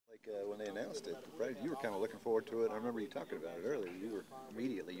when they announced it, you were kind of looking forward to it. I remember you talking about it earlier.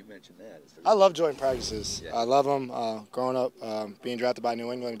 You mentioned that. I love joint practices. Yeah. I love them. Growing up, being drafted by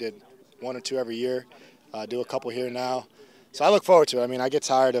New England, did 1 or 2 every year. Do a couple here now. So I look forward to it. I mean, I get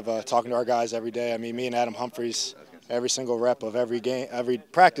tired of talking to our guys every day. I mean, me and Adam Humphries, every single rep of every game, every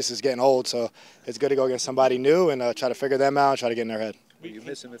practice is getting old. So it's good to go against somebody new and try to figure them out and try to get in their head. Will you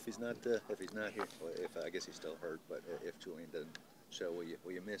miss him if he's not here? Well, I guess he's still hurt, but if Julian doesn't show, will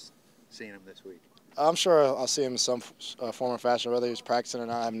you miss seeing him this week? I'm sure I'll see him in some form or fashion, whether he's practicing or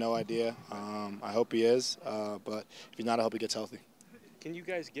not. I have no idea. I hope he is, but if he's not, I hope he gets healthy. Can you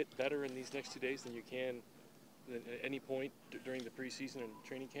guys get better in these next 2 days than you can at any point during the preseason and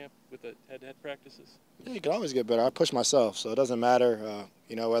training camp with the head-to-head practices? Yeah, you can always get better. I push myself, so it doesn't matter,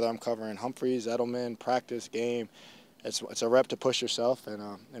 whether I'm covering Humphries, Edelman, practice, game. It's a rep to push yourself,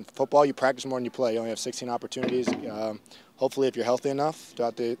 and in football you practice more than you play. You only have 16 opportunities. Hopefully, if you're healthy enough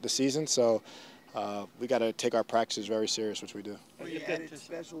throughout the season, so we got to take our practices very serious, which we do. Well, you added a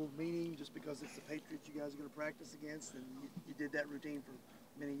special meaning just because it's the Patriots you guys are going to practice against, and you did that routine for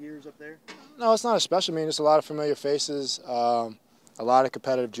many years up there? No, it's not a special meaning. It's a lot of familiar faces, a lot of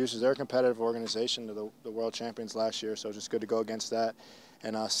competitive juices. They're a competitive organization, the world champions last year, so it's just good to go against that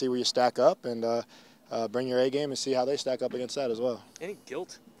and see where you stack up and bring your A game and see how they stack up against that as well. Any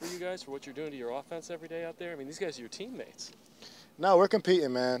guilt for you guys for what you're doing to your offense every day out there? I mean, these guys are your teammates. No, we're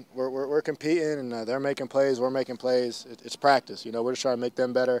competing, man. We're competing, and they're making plays. We're making plays. It's practice. We're just trying to make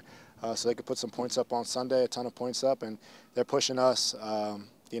them better so they can put some points up on Sunday, a ton of points up, and they're pushing us,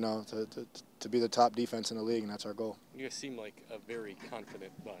 to be the top defense in the league, and that's our goal. You guys seem like a very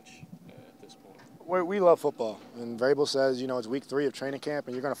confident bunch at this point. We love football, and Vrabel says, it's week 3 of training camp,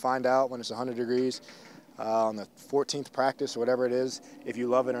 and you're going to find out when it's 100 degrees on the 14th practice or whatever it is, if you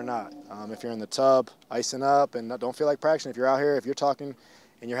love it or not. If you're in the tub, icing up, and don't feel like practicing, if you're out here, if you're talking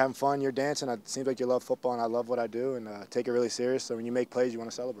and you're having fun, you're dancing, it seems like you love football, and I love what I do, and take it really serious. So when you make plays, you want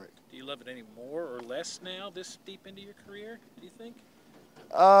to celebrate. Do you love it any more or less now, this deep into your career, do you think?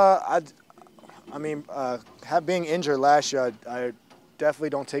 Being injured last year, I definitely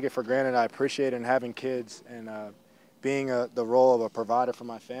don't take it for granted. I appreciate it, and having kids and being the role of a provider for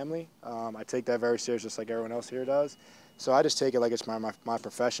my family. I take that very serious, just like everyone else here does. So I just take it like it's my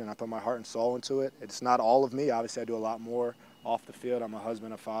profession. I put my heart and soul into it. It's not all of me. Obviously, I do a lot more off the field. I'm a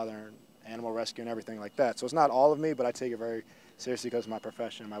husband, a father, animal rescue, and everything like that. So it's not all of me, but I take it very seriously because of my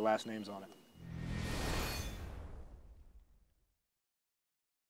profession. My last name's on it.